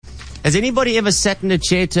Has anybody ever sat in a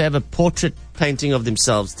chair to have a portrait painting of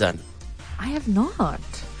themselves done? I have not.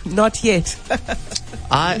 Not yet.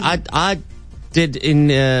 I did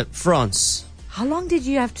in France. How long did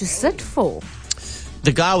you have to sit for?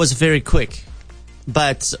 The guy was very quick,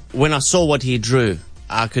 but when I saw what he drew,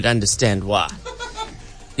 I could understand why.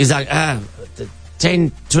 He's like,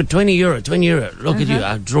 10 to 20 euro. Look at you.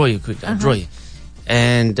 I'll draw you quick. I'll draw you.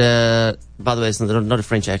 And, by the way, it's not a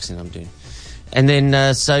French accent I'm doing. And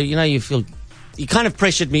then, so, you kind of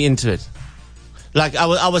pressured me into it. Like,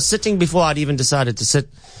 I was sitting before I'd even decided to sit.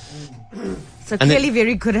 So clearly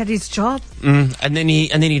very good at his job. And then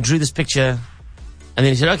he drew this picture. And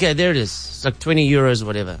then he said, okay, there it is. It's like 20 euros or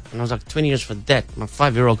whatever. And I was like, 20 euros for that? My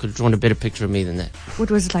 5-year-old could have drawn a better picture of me than that. What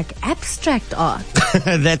was it, like abstract art?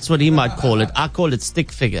 That's what he might call it. I call it stick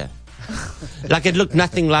figure. Like it looked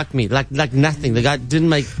nothing like me. Like nothing. The guy didn't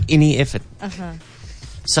make any effort.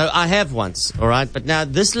 So I have once, all right? But now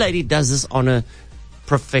this lady does this on a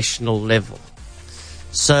professional level.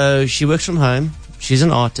 So she works from home. She's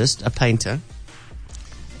an artist, a painter.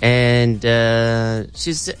 And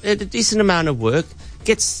she's a decent amount of work.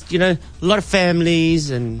 Gets, a lot of families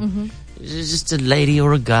and just a lady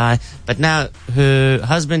or a guy. But now her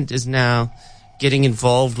husband is now getting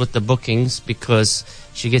involved with the bookings because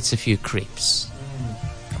she gets a few creeps.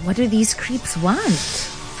 What do these creeps want?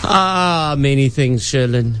 Many things,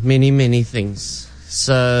 Sherlyn. Many, many things.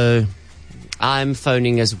 So I'm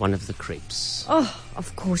phoning as one of the creeps. Oh,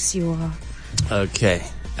 of course you are. Okay.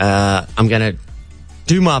 I'm going to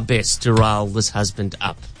do my best to rile this husband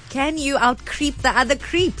up. Can you out-creep the other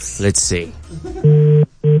creeps? Let's see.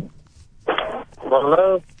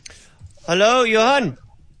 Hello? Hello, Johan.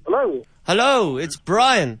 Hello? Hello, it's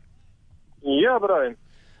Brian. Yeah, Brian.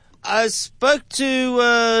 I spoke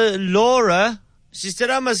to Laura. She said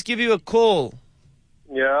I must give you a call.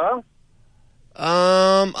 Yeah?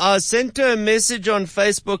 I sent her a message on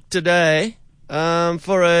Facebook today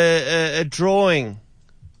for a drawing.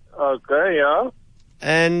 Okay, yeah.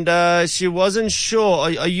 And she wasn't sure.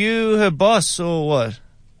 Are you her boss or what?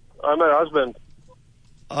 I'm her husband.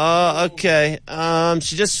 Okay.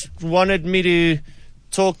 She just wanted me to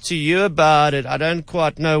talk to you about it. I don't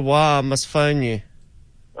quite know why I must phone you.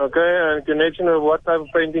 Okay, in connection with what type of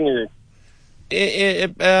painting is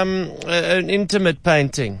it? An intimate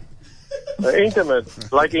painting.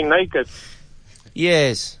 Intimate, like in naked.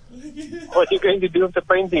 Yes. What are you going to do with the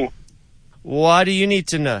painting? Why do you need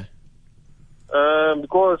to know?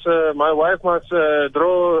 Because my wife must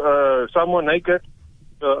draw someone naked.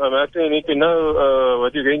 So I actually need to know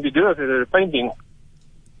what you're going to do with the painting.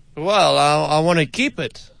 Well, I want to keep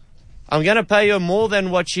it. I'm going to pay her more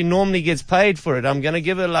than what she normally gets paid for it. I'm going to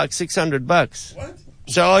give her like $600. What?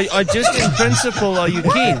 So I just in principle, are you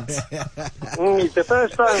keen? It's the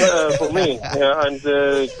first time for me. Yeah, and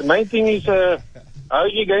the main thing is, how are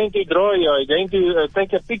you going to draw? Are you going to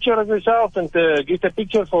take a picture of yourself and give the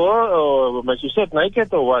picture for her? Or must you sit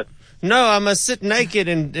naked or what? No, I must sit naked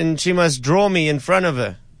and she must draw me in front of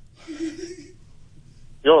her.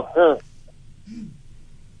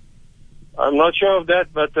 I'm not sure of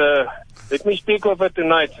that, but let me speak of it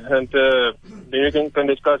tonight, and then we can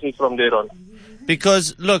discuss it from there on.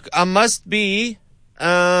 Because, look, I must be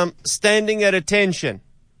standing at attention.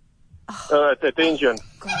 At attention.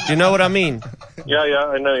 Do you know what I mean? Yeah,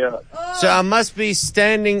 I know, yeah. So I must be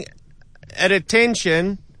standing at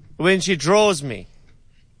attention when she draws me.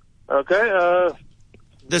 Okay,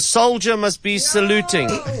 The soldier must be saluting.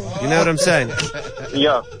 You know what I'm saying?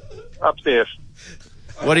 Yeah, upstairs.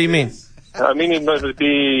 What do you mean? I mean, it must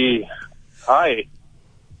be high.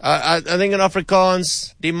 I think in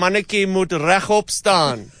Afrikaans, die mannetjie moet regop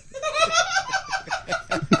staan.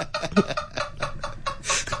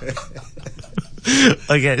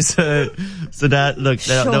 Okay, so that, look,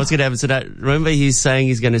 that was going to happen. So that, remember he's saying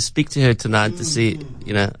he's going to speak to her tonight to see,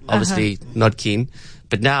 obviously not keen.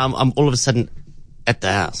 But now I'm all of a sudden at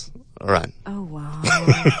the house. All right. Oh, wow.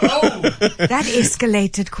 That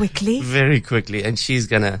escalated quickly. Very quickly. And she's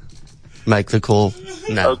going to make the call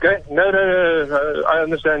now. Okay. No, I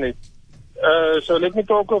understand it. So let me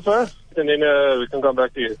talk with her, and then we can come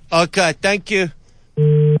back to you. Okay, thank you.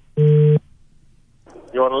 You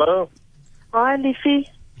want hello? Hi, Leafy.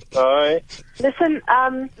 Hi. Listen,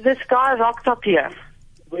 this guy rocked up here.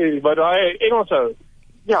 But I also.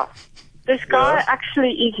 Ja. This guy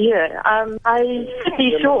actually is here. Hy sit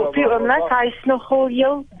hier so op die oomblik. Hy's nogal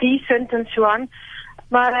heel decent en so aan.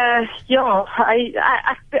 Maar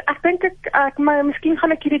ek dink maar miskien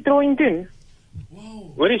gaan ek hierdie drawing doen.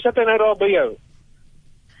 Hoorie, sit hy nou daar by jou?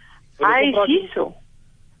 Hy is hier so.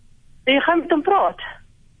 Jy gaan met hom praat.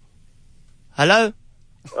 Hallo?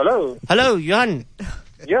 Hallo? Hallo, Johan.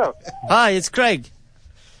 Yeah. Hi, it's Craig.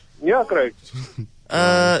 Yeah, correct.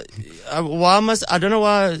 I don't know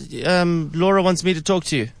why Laura wants me to talk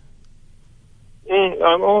to you.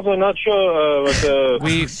 I'm also not sure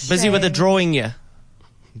We're busy with the drawing here.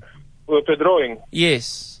 with the drawing.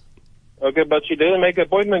 Yes. Okay, but she didn't make an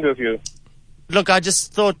appointment with you. Look, I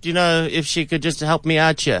just thought, if she could just help me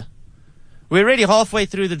out here. We're already halfway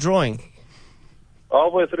through the drawing.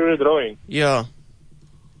 Halfway through the drawing. Yeah.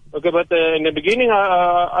 Okay, but in the beginning,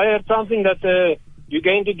 I heard something that you're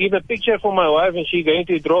going to give a picture for my wife, and she's going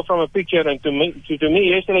to draw from a picture. And to me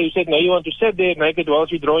yesterday, you said, no, you want to sit there naked while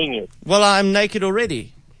she's drawing you. Well, I'm naked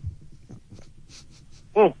already.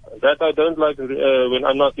 That I don't like when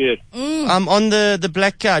I'm not here. I'm on the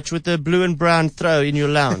black couch with the blue and brown throw in your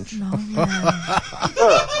lounge. No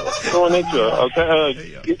one needs you.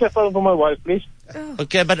 Okay, give the phone for my wife, please.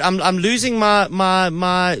 Okay, but I'm losing my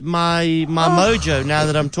mojo now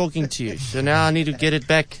that I'm talking to you. So now I need to get it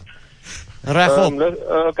back.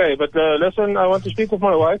 Okay, but listen, I want to speak with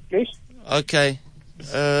my wife, please. Okay.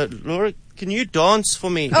 Laura, can you dance for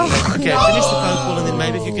me? Oh, okay, finish the phone call and then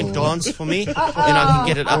maybe if you can dance for me, then I can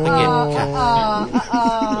get it up again. Okay.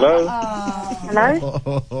 Hallo? Hallo?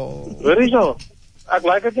 Waar is al? Ek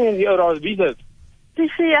like dit nie in die ou raas, wie is dit?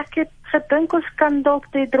 Dis ek het gedink ons kan dalk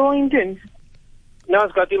die drawing doen. Nou,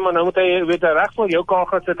 as gat iemand, nou moet hy weet reg voor jou kan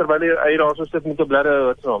gaan sit terwyl hy daar so sit met 'n bladder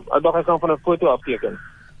wat so. Ek dink hy kan van 'n foto afteken.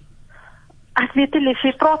 Ek weet nie,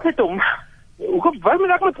 jy praat met hom. Hoekom wou moet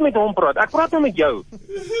ek met hom praat? Ek praat nou met jou.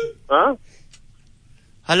 Huh?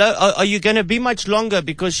 Hello, are you going to be much longer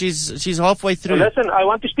because she's halfway through? Listen, I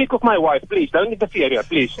want to speak with my wife, please. Don't interfere here,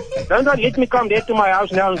 please. Don't let me come there to my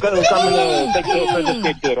house now and come and take you over the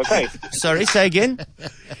step there, okay? Sorry, say again?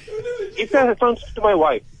 Give the phone to my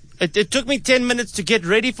wife. It took me 10 minutes to get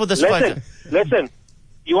ready for this photo. Listen.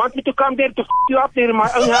 You want me to come there to you up there in my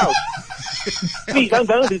own house? Please, don't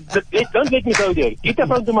let me go there. Give the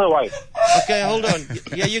phone to my wife. Okay, hold on.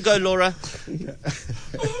 Here you go, Laura.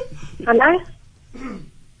 Hallo?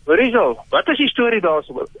 Rizal, wat is die storie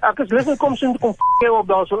daarso? Ek is lus om kom sien kom jou op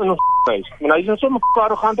daarso in ons huis. Maar hy is so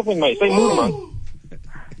arrogant op met my. Sy moer man.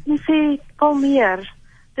 Jy sê kom hier.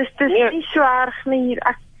 Dis nie so erg nie.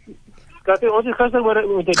 Ons het gister met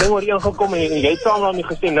 'n ding oor ingekom en jy het saam daarmee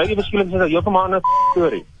gestem. Nou die verskil is dat jy kom aan 'n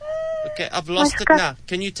storie. Okay, I've lost it now.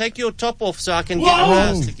 Can you take your top off so I can get it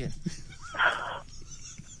first again?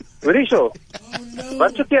 Rizal.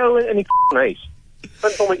 Wat sit jy in die huis?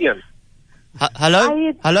 Punt nommer 1.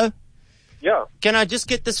 Hello? Hello? Yeah. Can I just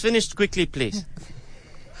get this finished quickly, please?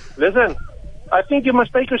 Listen, I think you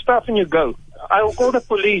must take your stuff and you go. I will call the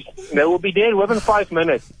police. They will be there within 5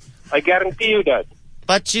 minutes. I guarantee you that.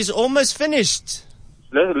 But she's almost finished.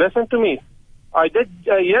 Listen to me. I did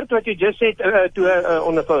hear what you just said to her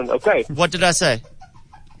on the phone, okay? What did I say?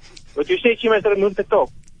 What you said she must remove the top.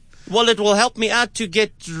 Well, it will help me out to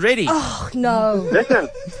get ready. Oh, no. Listen,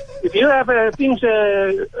 if you have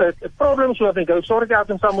problems with it, go sort it out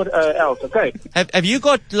in somewhere else, okay? Have you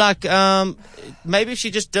got, like, maybe if she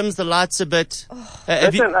just dims the lights a bit.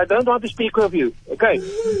 Listen, I don't want to speak with you, okay?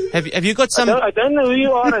 Have you got some... I don't know who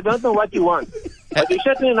you are, I don't know what you want. But you're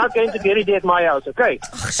certainly not going to get it at my house, okay?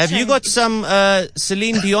 Have you got some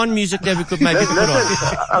Celine Dion music that we could maybe put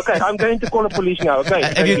on? Okay, I'm going to call the police now, okay?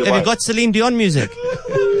 Have you got Celine Dion music?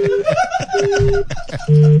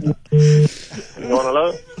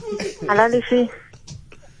 Hallo? Hallo, Liefie.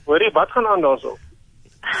 Hoorie, wat gaan aan daarso?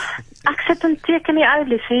 Ek sit en teken die ou,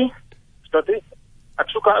 Liefie. Stat jy? Ek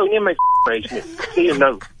soek 'n ou nie in my huis nie. Sê jy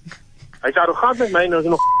nou. Hy's arrogant met my en ons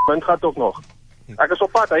nog wind gehad ook nog. Ek is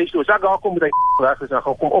op pad huis toe. As ek daar kom met hy weg is, dan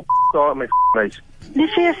gaan kom op daar in my huis.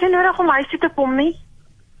 Liefie, is nie nodig om huis toe te kom nie.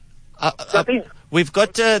 We've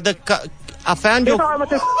got I found your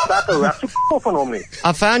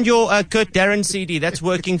Kurt Darren CD. That's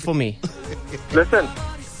working for me. Listen,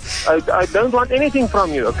 I don't want anything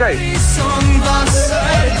from you, okay?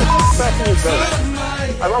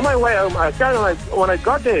 I'm on my way home. I tell you, when I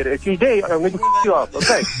got there, if you're there, I'm going to you up,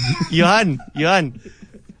 okay? Johan.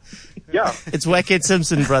 Yeah. It's Wackhead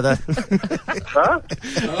Simpson, brother. Huh?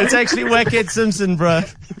 It's actually Wackhead Simpson, bro.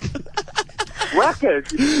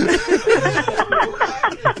 Wackhead?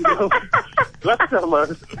 Luister,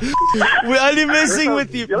 man. We're only messing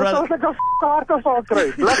with you, brother.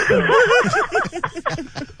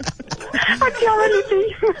 Ek jammer,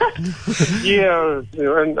 Liefie. Ja,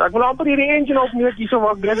 en ek wil amper hierdie engine opneem hier so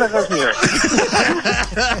wat besig is nie.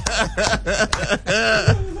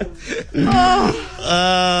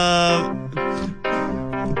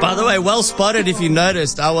 By the way, well spotted if you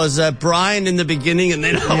noticed. I was Brian in the beginning and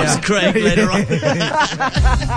then I was Craig later on.